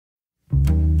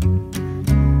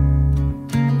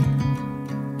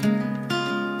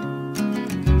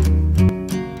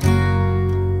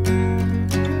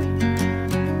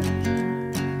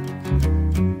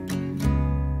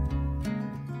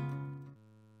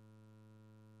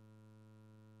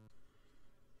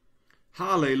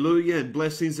Hallelujah and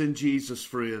blessings in Jesus,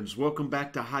 friends. Welcome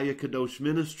back to Haya Kadosh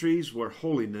Ministries, where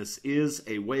holiness is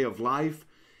a way of life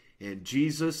and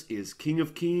Jesus is King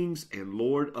of Kings and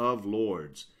Lord of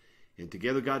Lords. And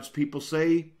together God's people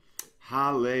say,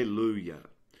 Hallelujah.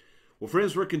 Well,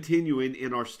 friends, we're continuing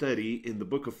in our study in the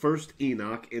book of 1st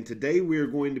Enoch, and today we are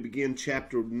going to begin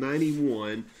chapter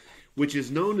 91, which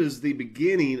is known as the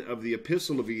beginning of the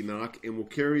Epistle of Enoch and will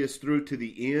carry us through to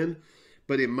the end.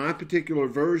 But in my particular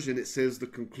version, it says the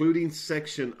concluding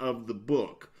section of the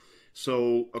book.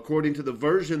 So according to the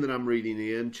version that I'm reading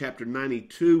in, chapter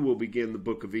 92 will begin the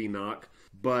book of Enoch.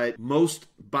 But most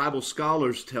Bible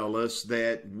scholars tell us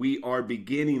that we are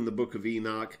beginning the book of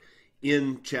Enoch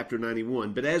in chapter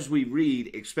 91. But as we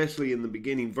read, especially in the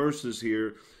beginning verses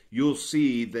here, you'll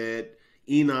see that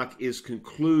Enoch is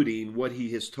concluding what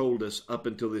he has told us up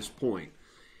until this point.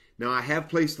 Now, I have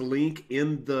placed a link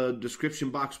in the description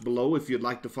box below if you'd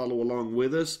like to follow along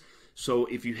with us. So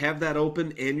if you have that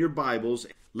open and your Bibles,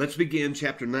 let's begin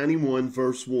chapter 91,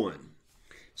 verse 1.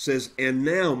 It says, "And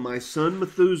now, my son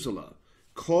Methuselah,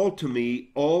 call to me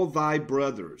all thy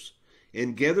brothers,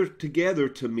 and gather together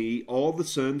to me all the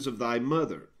sons of thy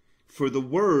mother. For the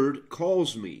word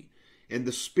calls me, and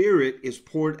the Spirit is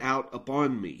poured out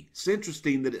upon me." It's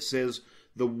interesting that it says,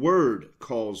 the word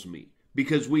calls me,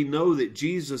 because we know that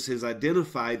Jesus is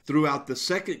identified throughout the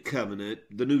second covenant,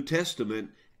 the New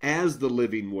Testament, as the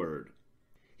living word.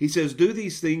 He says, "Do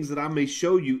these things that I may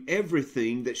show you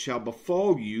everything that shall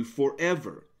befall you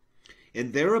forever."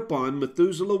 And thereupon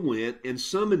Methuselah went and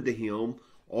summoned to him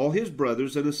all his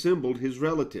brothers and assembled his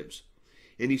relatives.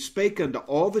 And he spake unto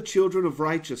all the children of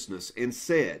righteousness and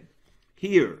said,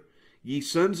 "Hear, ye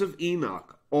sons of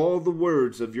Enoch, all the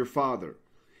words of your father,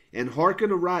 and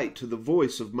hearken aright to the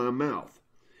voice of my mouth.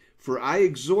 For I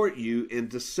exhort you and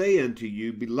to say unto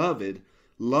you, beloved,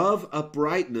 love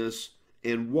uprightness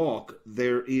and walk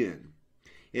therein.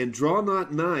 And draw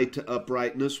not nigh to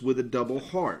uprightness with a double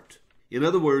heart." In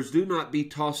other words, do not be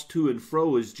tossed to and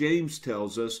fro, as James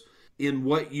tells us, in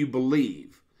what you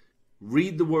believe.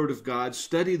 Read the Word of God,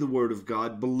 study the Word of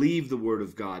God, believe the Word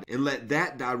of God, and let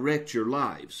that direct your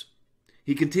lives.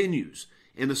 He continues,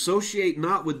 "And associate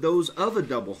not with those of a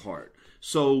double heart."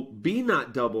 So be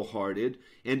not double-hearted,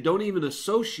 and don't even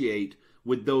associate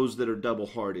with those that are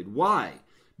double-hearted. Why?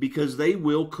 Because they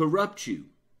will corrupt you.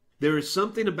 There is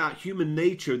something about human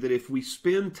nature that if we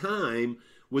spend time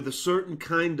with a certain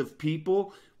kind of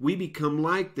people, we become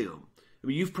like them. I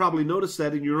mean, you've probably noticed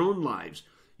that in your own lives.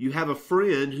 You have a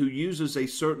friend who uses a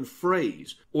certain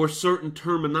phrase or certain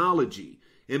terminology,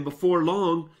 and before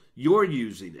long, you're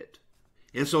using it.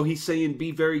 And so he's saying,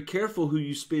 be very careful who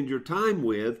you spend your time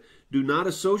with. Do not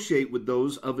associate with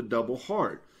those of a double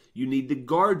heart. You need to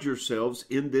guard yourselves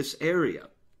in this area.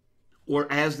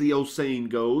 Or as the old saying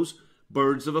goes,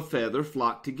 birds of a feather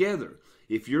flock together.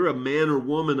 If you're a man or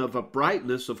woman of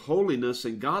uprightness, of holiness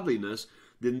and godliness,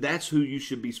 then that's who you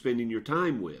should be spending your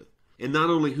time with. And not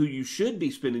only who you should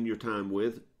be spending your time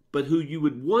with, but who you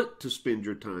would want to spend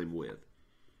your time with.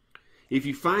 If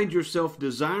you find yourself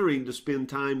desiring to spend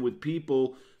time with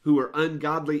people who are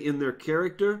ungodly in their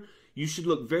character, you should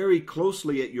look very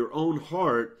closely at your own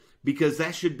heart, because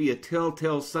that should be a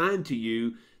telltale sign to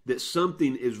you that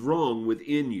something is wrong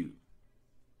within you.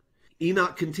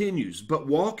 Enoch continues, "But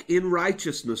walk in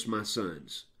righteousness, my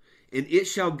sons, and it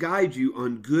shall guide you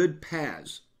on good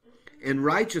paths, and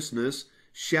righteousness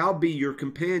shall be your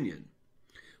companion.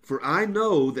 For I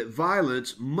know that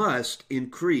violence must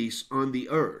increase on the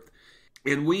earth."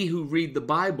 And we who read the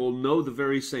Bible know the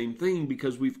very same thing,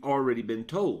 because we've already been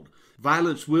told.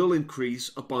 Violence will increase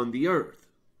upon the earth.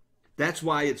 That's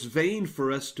why it's vain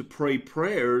for us to pray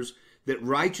prayers that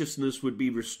righteousness would be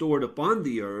restored upon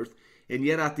the earth, and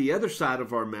yet at the other side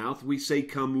of our mouth we say,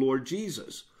 "Come, Lord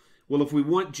Jesus." Well, if we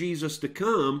want Jesus to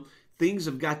come, things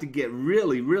have got to get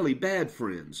really, really bad,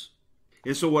 friends.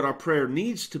 And so what our prayer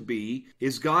needs to be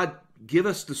is, God, give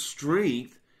us the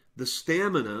strength, the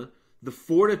stamina, the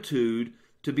fortitude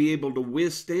to be able to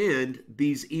withstand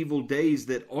these evil days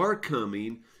that are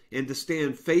coming, and to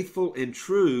stand faithful and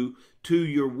true to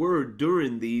your word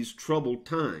during these troubled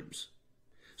times.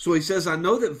 So he says, "I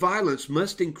know that violence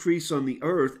must increase on the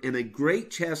earth, and a great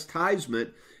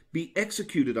chastisement be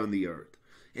executed on the earth,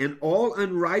 and all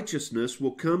unrighteousness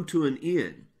will come to an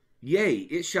end. Yea,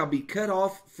 it shall be cut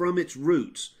off from its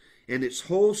roots, and its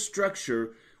whole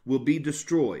structure will be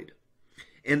destroyed.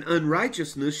 And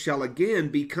unrighteousness shall again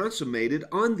be consummated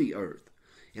on the earth.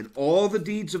 And all the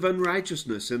deeds of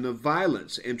unrighteousness and of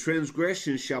violence and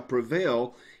transgression shall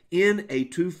prevail in a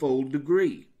twofold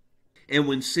degree. And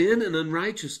when sin and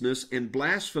unrighteousness and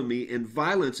blasphemy and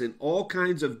violence and all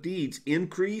kinds of deeds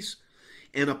increase,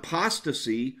 and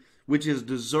apostasy, which is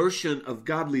desertion of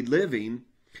godly living,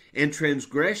 and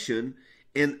transgression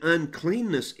and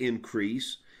uncleanness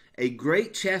increase, a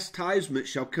great chastisement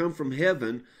shall come from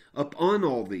heaven upon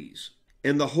all these.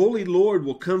 And the holy Lord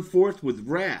will come forth with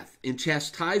wrath and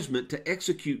chastisement to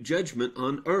execute judgment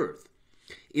on earth.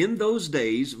 In those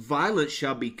days violence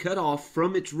shall be cut off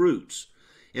from its roots,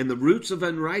 and the roots of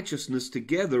unrighteousness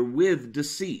together with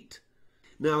deceit.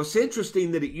 Now it's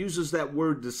interesting that it uses that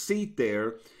word deceit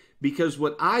there, because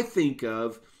what I think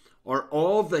of are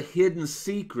all the hidden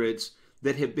secrets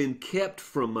that have been kept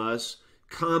from us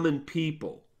common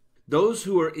people. Those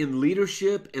who are in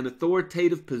leadership and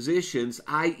authoritative positions,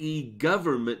 i.e.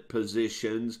 government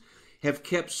positions, have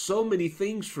kept so many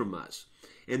things from us.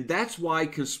 And that's why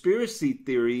conspiracy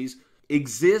theories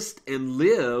exist and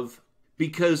live,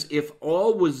 because if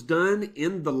all was done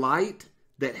in the light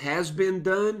that has been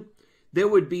done, there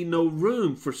would be no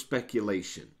room for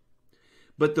speculation.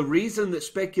 But the reason that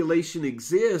speculation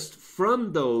exists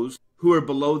from those who are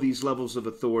below these levels of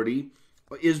authority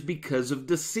is because of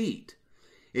deceit.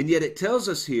 And yet it tells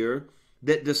us here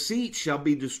that deceit shall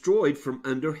be destroyed from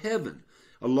under heaven,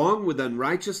 along with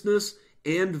unrighteousness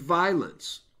and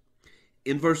violence.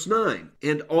 In verse 9,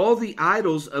 and all the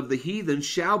idols of the heathen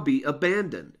shall be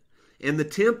abandoned, and the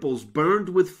temples burned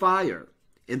with fire,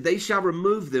 and they shall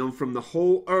remove them from the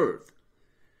whole earth.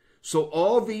 So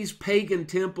all these pagan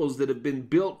temples that have been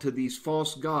built to these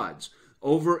false gods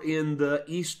over in the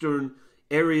eastern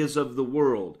areas of the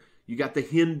world, you got the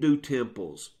Hindu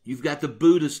temples, you've got the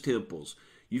Buddhist temples,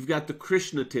 you've got the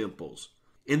Krishna temples.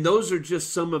 And those are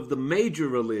just some of the major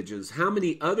religions. How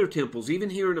many other temples,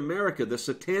 even here in America, the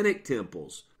Satanic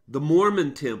temples, the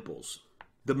Mormon temples,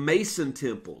 the Mason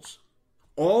temples.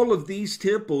 All of these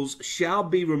temples shall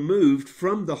be removed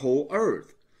from the whole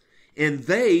earth. And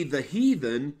they, the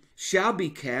heathen, shall be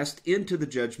cast into the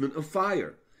judgment of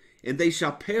fire. And they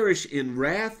shall perish in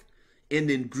wrath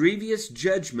and in grievous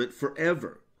judgment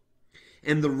forever.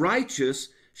 And the righteous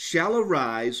shall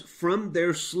arise from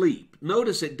their sleep.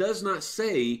 Notice it does not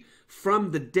say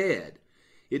from the dead.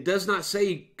 It does not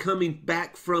say coming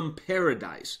back from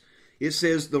paradise. It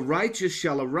says the righteous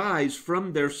shall arise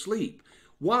from their sleep.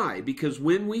 Why? Because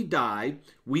when we die,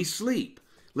 we sleep.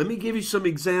 Let me give you some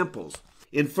examples.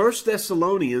 In 1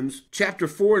 Thessalonians chapter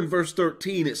 4 and verse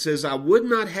 13, it says, I would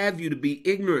not have you to be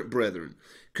ignorant, brethren,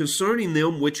 concerning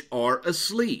them which are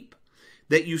asleep,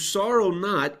 that you sorrow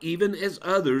not, even as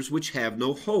others which have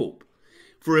no hope.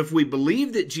 For if we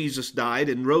believe that Jesus died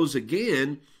and rose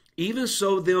again, even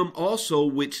so them also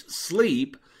which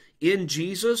sleep in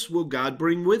Jesus will God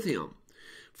bring with him.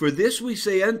 For this we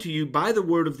say unto you by the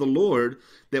word of the Lord,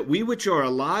 that we which are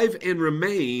alive and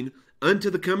remain unto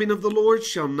the coming of the Lord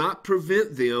shall not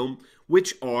prevent them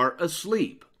which are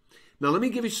asleep. Now let me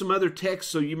give you some other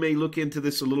texts so you may look into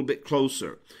this a little bit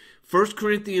closer. 1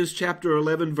 Corinthians chapter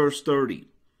 11, verse 30.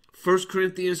 1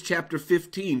 Corinthians chapter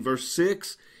 15, verse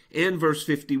 6 and verse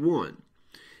 51.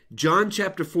 John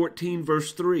chapter 14,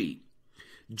 verse 3.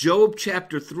 Job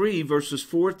chapter 3, verses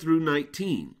 4 through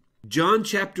 19. John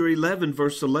chapter 11,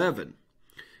 verse 11.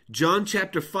 John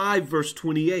chapter 5, verse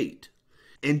 28.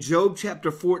 And Job chapter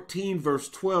 14, verse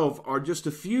 12 are just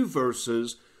a few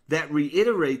verses that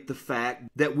reiterate the fact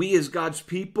that we as God's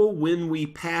people, when we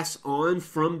pass on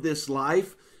from this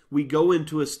life, we go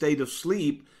into a state of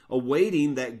sleep,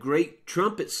 awaiting that great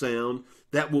trumpet sound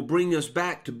that will bring us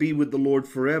back to be with the Lord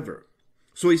forever.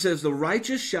 So he says, the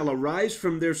righteous shall arise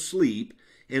from their sleep,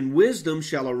 and wisdom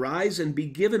shall arise and be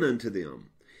given unto them.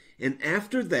 And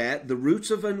after that, the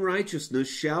roots of unrighteousness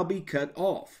shall be cut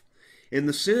off, and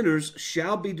the sinners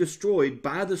shall be destroyed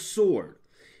by the sword,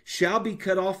 shall be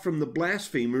cut off from the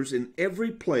blasphemers in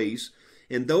every place,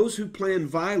 and those who plan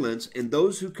violence and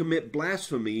those who commit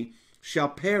blasphemy shall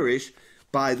perish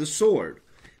by the sword.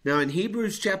 Now in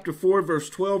Hebrews chapter 4 verse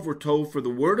 12 we're told, for the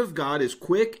word of God is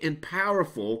quick and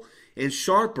powerful and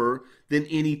sharper than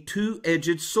any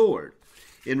two-edged sword.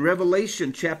 In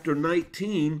Revelation chapter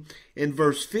 19 and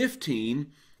verse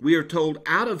 15 we are told,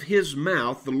 out of his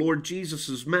mouth, the Lord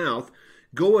Jesus' mouth,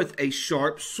 goeth a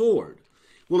sharp sword.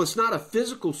 Well, it's not a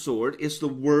physical sword, it's the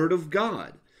word of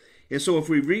God. And so if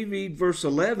we reread verse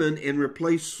 11 and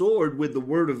replace sword with the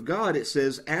word of God, it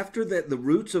says, after that the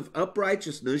roots of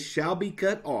uprightness shall be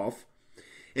cut off,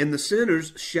 and the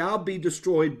sinners shall be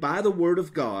destroyed by the word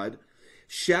of God,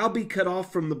 shall be cut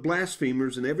off from the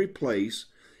blasphemers in every place,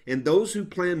 and those who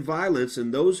plan violence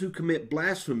and those who commit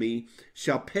blasphemy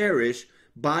shall perish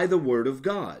by the word of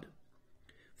God.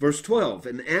 Verse 12,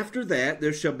 and after that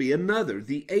there shall be another,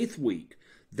 the 8th week,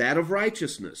 that of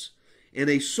righteousness. And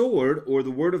a sword, or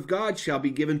the word of God, shall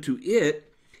be given to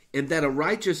it, and that a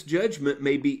righteous judgment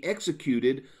may be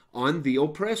executed on the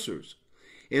oppressors.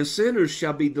 And sinners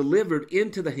shall be delivered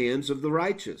into the hands of the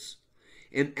righteous.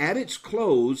 And at its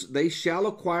close they shall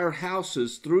acquire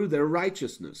houses through their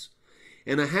righteousness.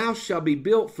 And a house shall be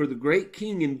built for the great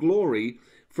King in glory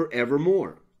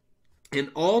forevermore. And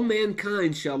all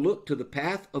mankind shall look to the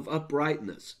path of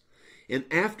uprightness. And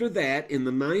after that, in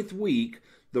the 9th week,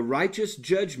 the righteous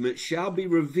judgment shall be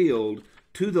revealed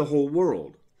to the whole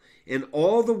world. And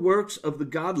all the works of the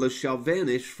godless shall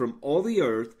vanish from all the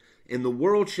earth, and the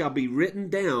world shall be written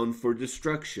down for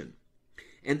destruction.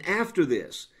 And after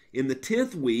this, in the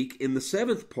 10th week, in the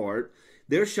 7th part,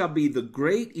 there shall be the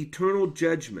great eternal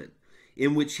judgment,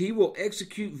 in which he will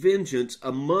execute vengeance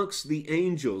amongst the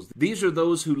angels. These are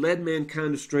those who led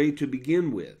mankind astray to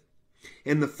begin with.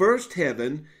 And the first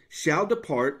heaven shall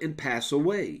depart and pass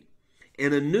away,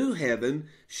 and a new heaven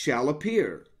shall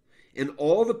appear. And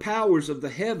all the powers of the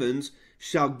heavens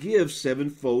shall give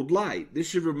sevenfold light. This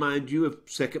should remind you of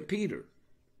 2 Peter.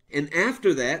 And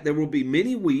after that there will be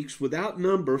many weeks without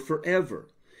number forever.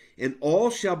 And all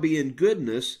shall be in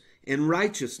goodness and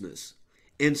righteousness.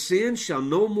 And sin shall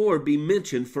no more be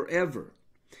mentioned forever.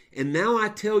 And now I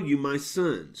tell you, my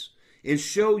sons, and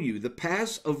show you the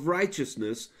paths of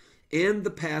righteousness and the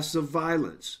paths of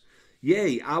violence.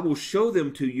 Yea, I will show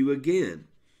them to you again,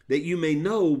 that you may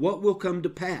know what will come to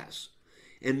pass.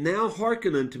 And now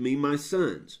hearken unto me, my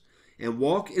sons, and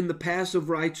walk in the paths of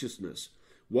righteousness.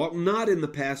 Walk not in the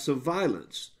paths of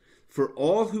violence. For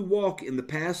all who walk in the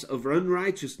paths of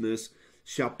unrighteousness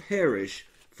shall perish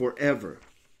forever.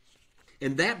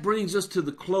 And that brings us to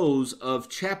the close of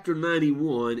chapter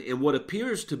 91 and what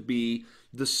appears to be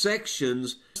the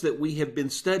sections that we have been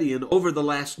studying over the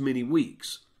last many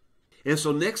weeks. And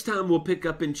so next time we'll pick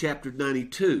up in chapter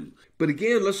 92. But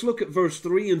again, let's look at verse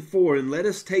 3 and 4 and let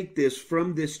us take this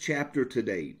from this chapter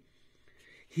today.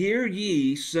 Hear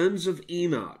ye, sons of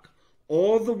Enoch,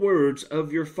 all the words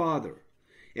of your father,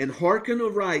 and hearken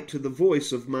aright to the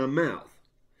voice of my mouth.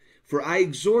 For I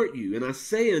exhort you, and I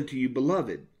say unto you,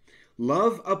 beloved,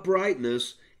 love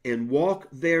uprightness and walk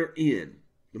therein.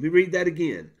 Let me read that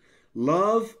again.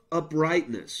 Love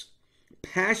uprightness,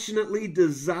 passionately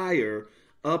desire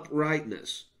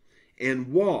uprightness,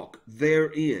 and walk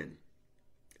therein.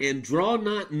 And draw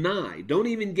not nigh, don't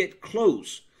even get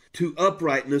close to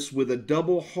uprightness with a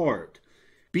double heart.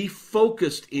 Be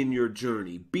focused in your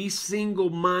journey. Be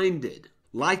single-minded.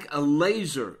 Like a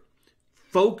laser,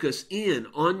 focus in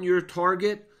on your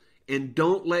target and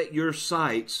don't let your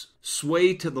sights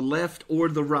sway to the left or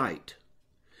the right.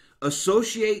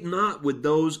 Associate not with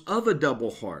those of a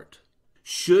double heart.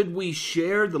 Should we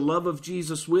share the love of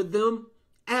Jesus with them?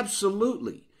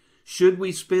 Absolutely. Should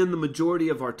we spend the majority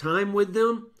of our time with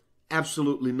them?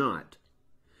 Absolutely not.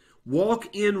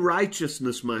 Walk in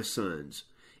righteousness, my sons,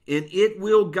 and it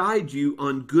will guide you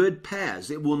on good paths.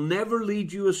 It will never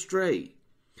lead you astray.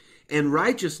 And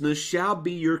righteousness shall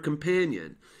be your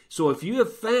companion. So if you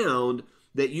have found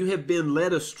that you have been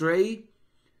led astray,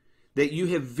 that you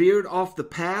have veered off the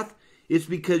path, it's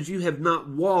because you have not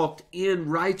walked in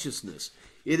righteousness.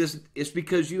 It's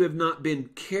because you have not been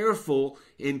careful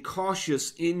and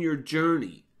cautious in your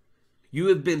journey. You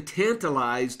have been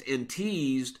tantalized and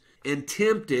teased and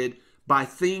tempted by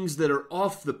things that are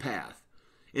off the path.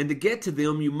 And to get to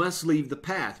them, you must leave the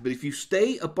path. But if you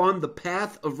stay upon the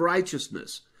path of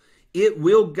righteousness, it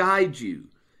will guide you,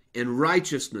 and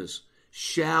righteousness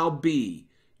shall be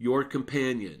your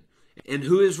companion. And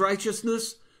who is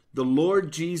righteousness? The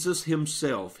Lord Jesus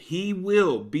himself. He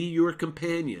will be your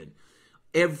companion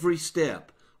every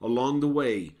step along the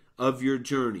way of your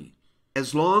journey.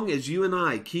 As long as you and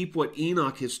I keep what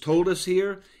Enoch has told us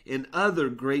here and other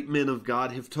great men of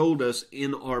God have told us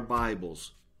in our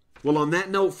Bibles. Well, on that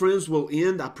note, friends, we'll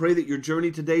end. I pray that your journey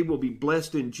today will be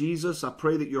blessed in Jesus. I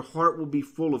pray that your heart will be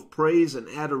full of praise and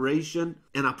adoration.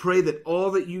 And I pray that all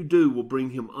that you do will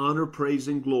bring him honor, praise,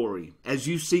 and glory as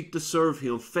you seek to serve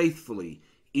him faithfully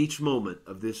each moment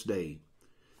of this day.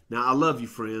 Now, I love you,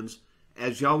 friends.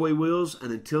 As Yahweh wills,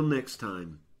 and until next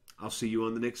time, I'll see you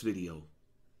on the next video.